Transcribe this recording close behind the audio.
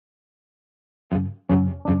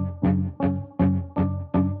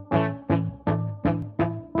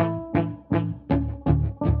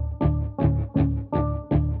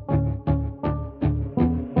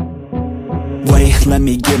Wait, let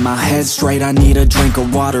me get my head straight. I need a drink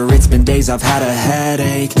of water, it's been days I've had a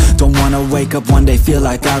headache. Don't wanna wake up one day, feel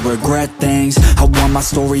like I regret things. I want my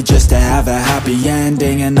story just to have a happy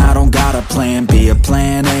ending. And I don't got a plan B, a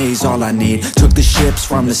plan A's all I need. Took the ships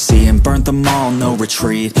from the sea and burnt them all, no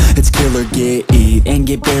retreat. It's kill or get, eat, and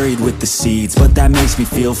get buried with the seeds. But that makes me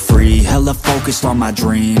feel free, hella focused on my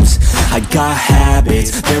dreams. I got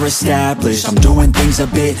habits, they're established. I'm doing things a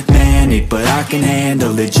bit manic, but I can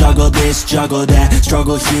handle it. Juggle this, juggle that,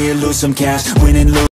 struggle here, lose some cash, win and lose.